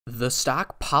The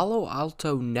stock Palo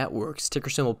Alto Networks, ticker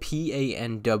symbol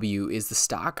PANW, is the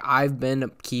stock I've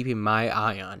been keeping my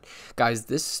eye on. Guys,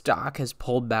 this stock has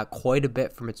pulled back quite a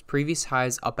bit from its previous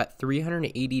highs up at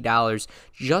 $380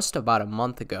 just about a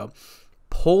month ago.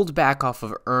 Pulled back off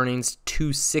of earnings,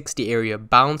 260 area,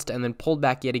 bounced, and then pulled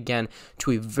back yet again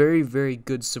to a very, very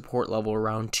good support level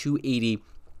around 280.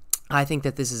 I think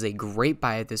that this is a great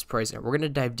buy at this price, and we're going to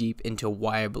dive deep into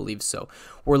why I believe so.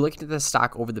 We're looking at the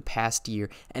stock over the past year,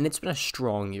 and it's been a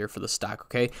strong year for the stock,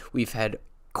 okay? We've had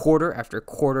quarter after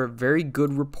quarter very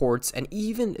good reports, and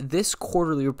even this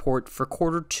quarterly report for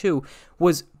quarter 2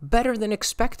 was better than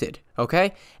expected,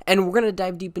 okay? And we're going to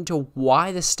dive deep into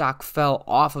why the stock fell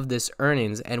off of this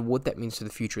earnings and what that means for the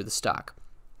future of the stock.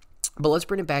 But let's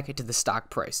bring it back into the stock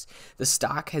price. The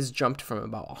stock has jumped from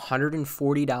about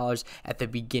 $140 at the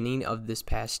beginning of this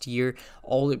past year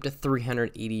all the way up to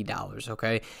 $380,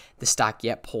 okay? The stock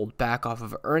yet pulled back off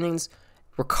of earnings,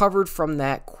 recovered from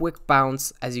that quick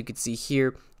bounce, as you can see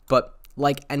here, but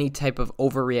like any type of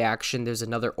overreaction, there's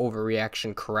another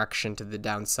overreaction correction to the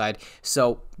downside.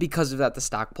 So because of that, the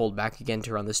stock pulled back again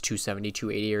to around this 270,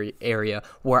 280 area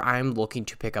where I'm looking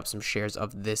to pick up some shares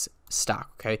of this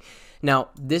stock, okay? Now,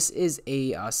 this is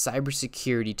a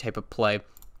cybersecurity type of play.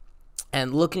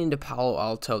 And looking into Palo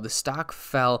Alto, the stock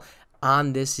fell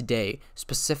on this day,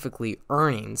 specifically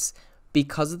earnings,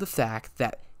 because of the fact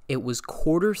that it was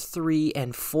quarter 3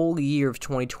 and full year of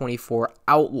 2024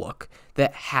 outlook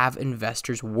that have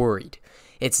investors worried.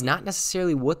 It's not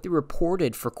necessarily what they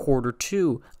reported for quarter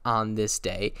 2 on this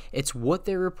day. It's what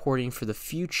they're reporting for the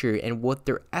future and what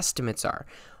their estimates are,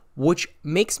 which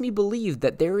makes me believe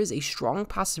that there is a strong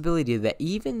possibility that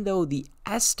even though the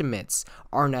estimates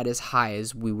are not as high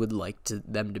as we would like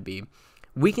them to be,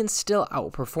 we can still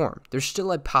outperform. There's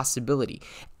still a possibility.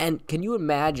 And can you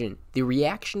imagine the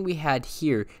reaction we had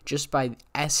here just by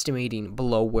estimating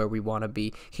below where we want to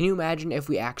be? Can you imagine if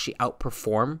we actually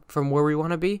outperform from where we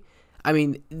want to be? I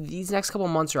mean, these next couple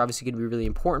months are obviously going to be really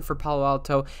important for Palo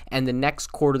Alto, and the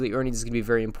next quarterly earnings is going to be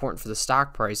very important for the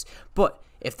stock price. But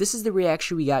if this is the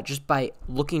reaction we got just by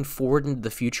looking forward into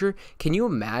the future, can you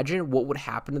imagine what would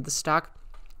happen to the stock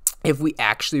if we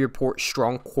actually report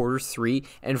strong quarter 3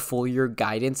 and full year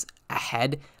guidance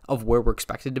ahead of where we're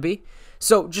expected to be?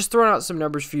 So just throwing out some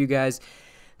numbers for you guys.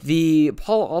 The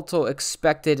Palo Alto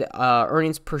expected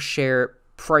earnings per share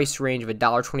price range of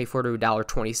 $1.24 to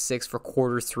 $1.26 for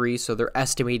quarter 3. So they're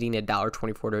estimating $1.24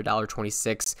 to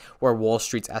 $1.26, where Wall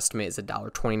Street's estimate is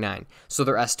 $1.29. So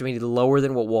they're estimated lower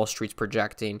than what Wall Street's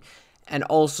projecting. And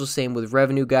also same with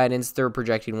revenue guidance, they're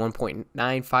projecting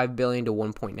 $1.95 billion to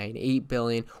 $1.98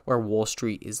 billion, where Wall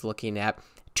Street is looking at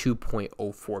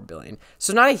 $2.04 billion.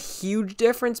 So not a huge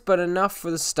difference, but enough for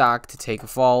the stock to take a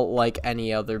fall like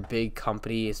any other big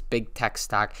company, big tech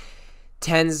stock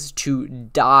tends to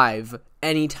dive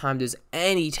anytime there's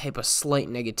any type of slight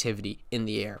negativity in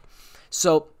the air.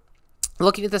 So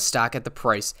looking at the stock at the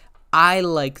price, I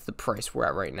like the price we're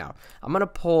at right now. I'm going to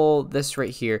pull this right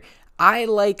here.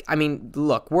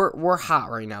 Look, we're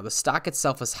hot right now. The stock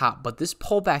itself is hot, but this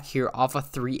pullback here off of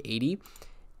 380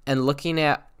 and looking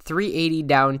at 380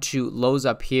 down to lows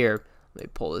up here. Let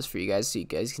me pull this for you guys so you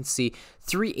guys can see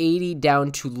 380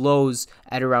 down to lows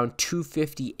at around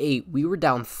 258. We were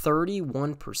down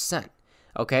 31%.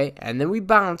 Okay, and then we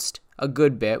bounced a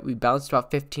good bit. We bounced about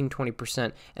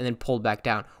 15-20% and then pulled back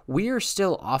down. We are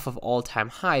still off of all-time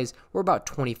highs. We're about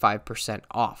 25%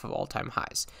 off of all-time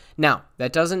highs. Now,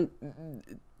 that doesn't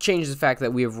change the fact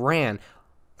that we have ran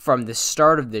from the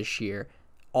start of this year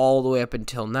all the way up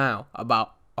until now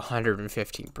about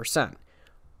 115%.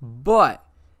 But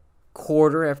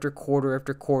quarter after quarter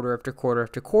after quarter after quarter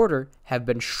after quarter have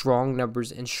been strong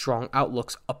numbers and strong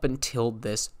outlooks up until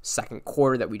this second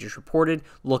quarter that we just reported,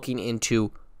 looking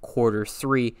into quarter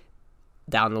 3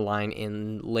 down the line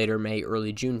in later May,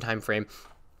 early June timeframe,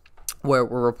 where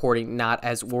we're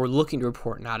looking to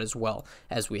report not as well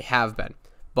as we have been.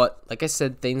 But like I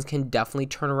said, things can definitely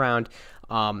turn around.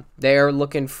 They're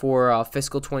looking for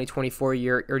fiscal 2024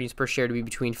 year earnings per share to be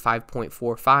between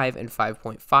 5.45 and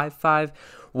 5.55,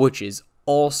 which is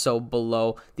also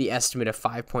below the estimate of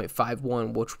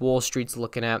 5.51, which Wall Street's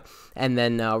looking at. And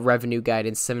then revenue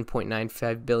guidance,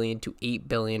 $7.95 billion to $8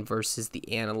 billion versus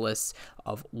the analysts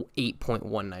of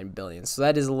 $8.19 billion. So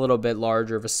that is a little bit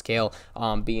larger of a scale,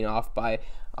 being off by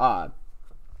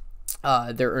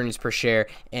their earnings per share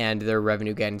and their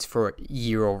revenue guidance for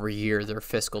year over year, their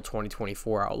fiscal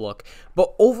 2024 outlook.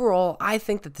 But overall, I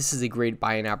think that this is a great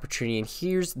buying opportunity, and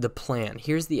here's the plan.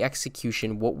 Here's the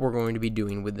execution, what we're going to be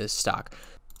doing with this stock.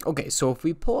 Okay, so if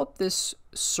we pull up this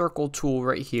circle tool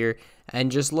right here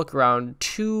and just look around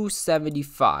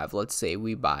 275, let's say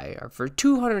we buy for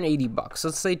 280 bucks.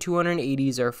 Let's say 280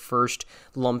 is our first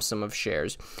lump sum of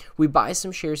shares. We buy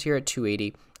some shares here at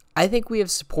 280. I think we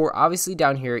have support obviously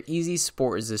down here. Easy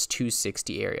support is this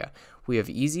 260 area. We have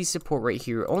easy support right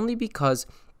here only because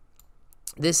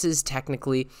this is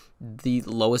technically the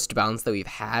lowest bounce that we've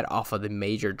had off of the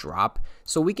major drop.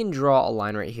 So we can draw a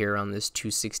line right here on this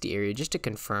 260 area just to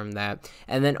confirm that.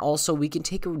 And then also we can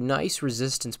take a nice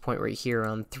resistance point right here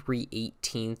on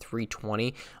 318, 320.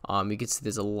 You can see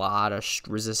there's a lot of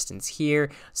resistance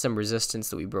here, some resistance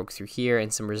that we broke through here,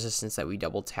 and some resistance that we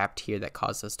double tapped here that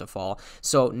caused us to fall.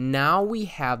 So now we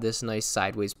have this nice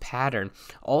sideways pattern.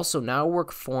 Also, now we're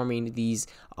forming these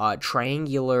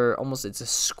triangular, almost it's a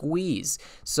squeeze.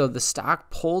 So the stock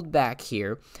pulled back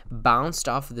here, bounced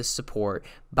off of this support,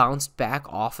 bounced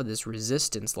back off of this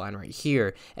resistance line right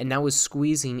here, and now is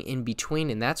squeezing in between,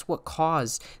 and that's what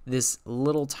caused this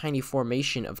little tiny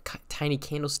formation of tiny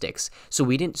candlesticks. So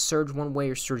we didn't surge one way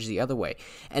or surge the other way,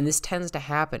 and this tends to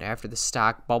happen after the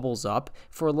stock bubbles up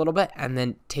for a little bit and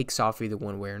then takes off either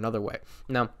one way or another way.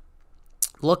 Now,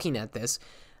 looking at this,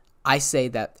 I say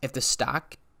that if the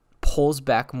stock pulls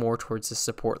back more towards the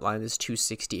support line, this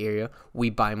 260 area,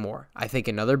 we buy more. I think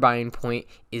another buying point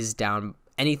is down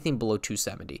anything below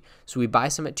 270. So we buy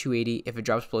some at 280. If it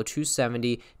drops below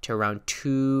 270 to around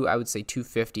I would say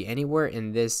 250, anywhere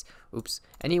in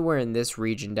this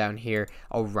region down here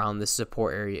around the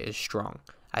support area is strong.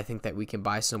 I think that we can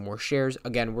buy some more shares.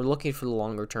 Again, we're looking for the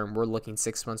longer term. We're looking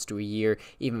 6 months to a year,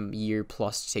 even a year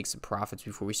plus to take some profits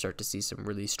before we start to see some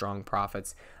really strong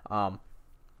profits.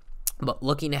 But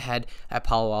looking ahead at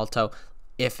Palo Alto,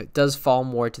 if it does fall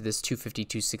more to this 250,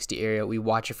 260 area, we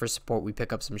watch it for support, we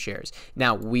pick up some shares.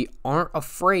 Now, we aren't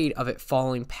afraid of it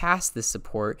falling past this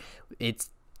support. It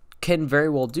can very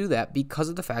well do that because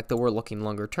of the fact that we're looking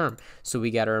longer term. So we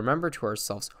got to remember to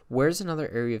ourselves, where's another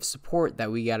area of support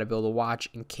that we got to be able to watch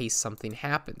in case something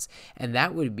happens? And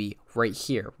that would be right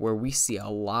here, where we see a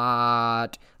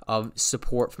lot of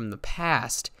support from the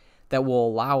past that will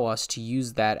allow us to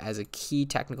use that as a key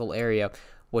technical area,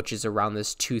 which is around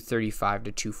this 235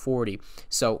 to 240.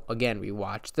 So again, we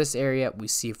watch this area, we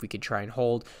see if we could try and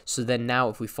hold. So then now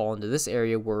if we fall into this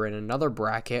area, we're in another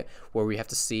bracket where we have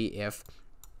to see if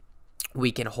we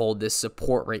can hold this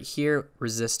support right here,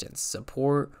 resistance,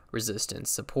 support, resistance,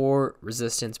 support,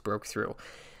 resistance, broke through.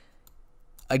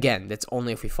 Again, that's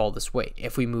only if we fall this way.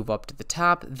 If we move up to the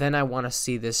top, then I want to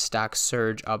see this stock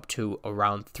surge up to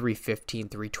around 315,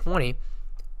 320,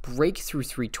 break through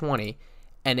 320,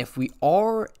 and if we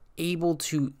are able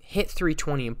to hit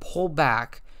 320 and pull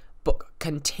back, but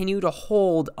continue to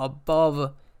hold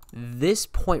above this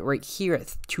point right here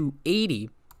at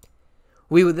 280,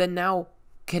 we would then now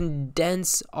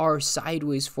condense our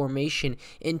sideways formation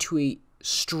into a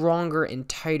stronger and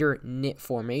tighter knit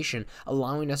formation,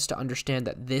 allowing us to understand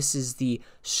that this is the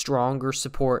stronger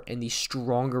support and the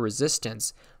stronger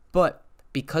resistance. But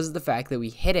because of the fact that we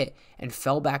hit it and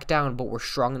fell back down, but we're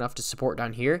strong enough to support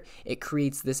down here, it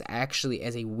creates this actually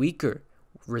as a weaker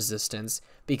resistance,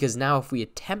 because now if we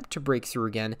attempt to break through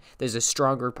again, there's a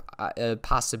stronger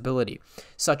possibility,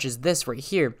 such as this right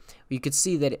here. You could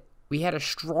see that we had a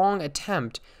strong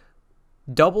attempt,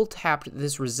 double tapped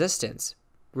this resistance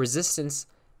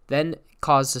then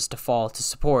caused us to fall to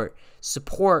support.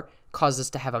 Support caused us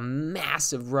to have a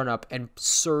massive run up and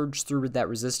surge through with that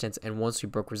resistance. And once we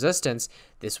broke resistance,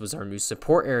 this was our new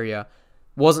support area.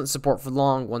 Wasn't support for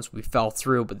long once we fell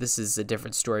through, but this is a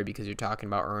different story because you're talking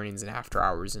about earnings and after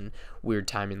hours and weird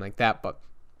timing like that. But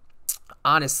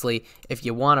honestly, if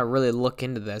you want to really look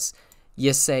into this,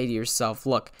 you say to yourself,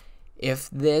 look, if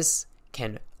this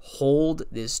can hold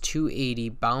this 280,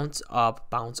 bounce up,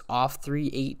 bounce off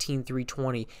 318,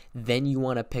 320, then you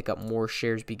want to pick up more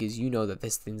shares because you know that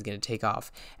this thing's going to take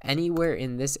off. Anywhere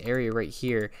in this area right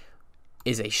here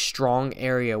is a strong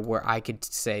area where I could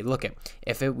say, look,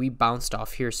 if we bounced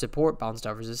off here, support, bounced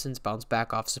off resistance, bounced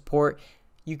back off support,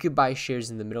 you could buy shares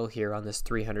in the middle here on this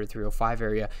 300, 305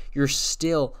 area. You're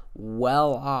still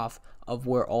well off of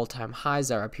where all-time highs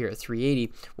are up here at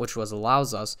 380, which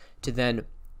allows us to then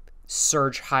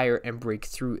surge higher and break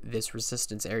through this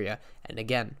resistance area. And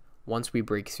again, once we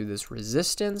break through this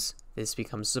resistance, this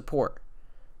becomes support.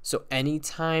 So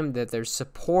anytime that there's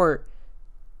support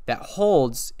that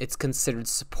holds, it's considered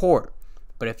support.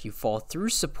 But if you fall through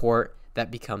support, that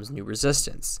becomes new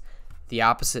resistance. The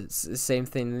opposite is the same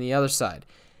thing on the other side.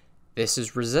 This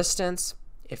is resistance.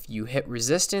 If you hit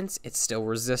resistance, it's still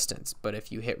resistance. But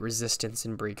if you hit resistance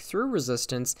and break through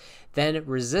resistance, then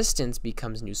resistance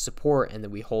becomes new support, and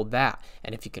then we hold that.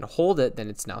 And if you can hold it, then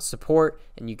it's now support,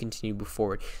 and you continue to move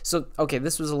forward. So, okay,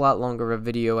 this was a lot longer of a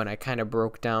video, and I kind of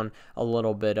broke down a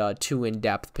little bit too in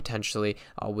depth potentially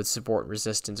with support and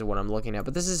resistance and what I'm looking at.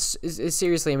 But this is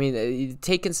seriously, I mean,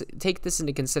 take this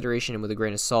into consideration and with a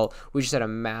grain of salt. We just had a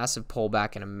massive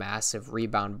pullback and a massive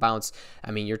rebound bounce.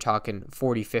 I mean, you're talking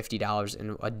 $40, $50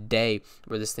 in a day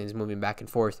where this thing's moving back and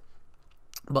forth.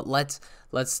 But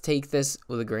let's take this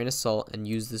with a grain of salt and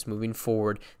use this moving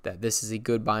forward, that this is a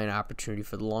good buying opportunity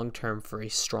for the long term for a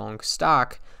strong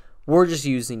stock. We're just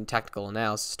using technical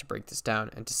analysis to break this down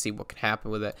and to see what can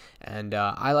happen with it. And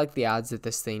I like the odds that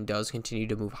this thing does continue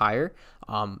to move higher.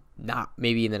 Not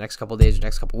maybe in the next couple of days or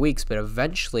next couple of weeks, but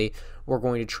eventually we're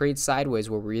going to trade sideways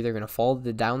where we're either going to fall to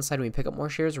the downside and we pick up more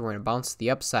shares, or we're going to bounce to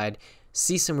the upside,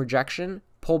 see some rejection,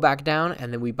 pull back down,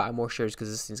 and then we buy more shares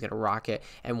because this thing's going to rocket.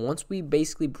 And once we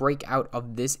basically break out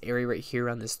of this area right here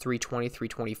on this 320,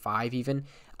 325 even,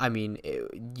 I mean,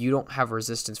 you don't have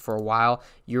resistance for a while.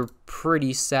 You're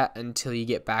pretty set until you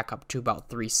get back up to about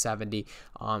 370,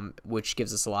 which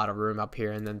gives us a lot of room up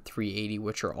here, and then 380,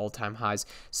 which are all-time highs.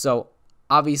 So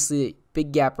obviously,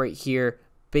 big gap right here.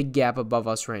 Big gap above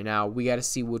us right now. We got to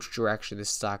see which direction this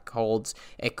stock holds.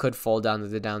 It could fall down to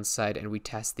the downside and we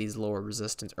test these lower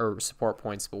resistance or support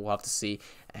points, but we'll have to see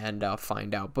and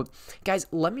find out. But guys,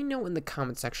 let me know in the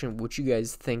comment section what you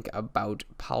guys think about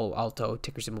Palo Alto,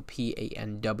 ticker symbol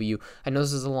PANW. I know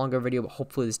this is a longer video, but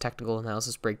hopefully this technical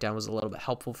analysis breakdown was a little bit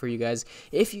helpful for you guys.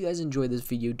 If you guys enjoyed this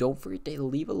video, don't forget to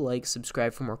leave a like,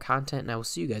 subscribe for more content, and I will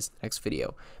see you guys in the next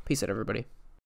video. Peace out, everybody.